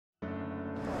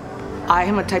I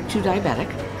am a type 2 diabetic.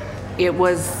 It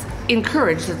was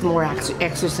encouraged that the more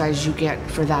exercise you get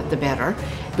for that, the better.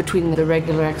 Between the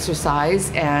regular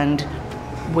exercise and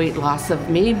weight loss of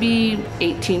maybe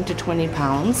 18 to 20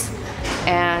 pounds,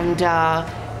 and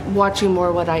watching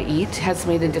more what I eat has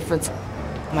made a difference.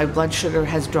 My blood sugar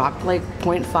has dropped like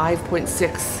 0.5,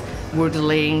 0.6. We're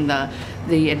delaying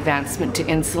the advancement to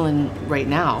insulin right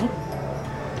now.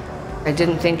 I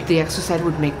didn't think the exercise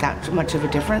would make that much of a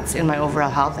difference in my overall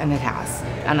health, and it has,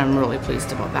 and I'm really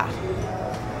pleased about that.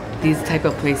 These type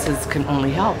of places can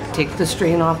only help take the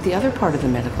strain off the other part of the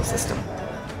medical system.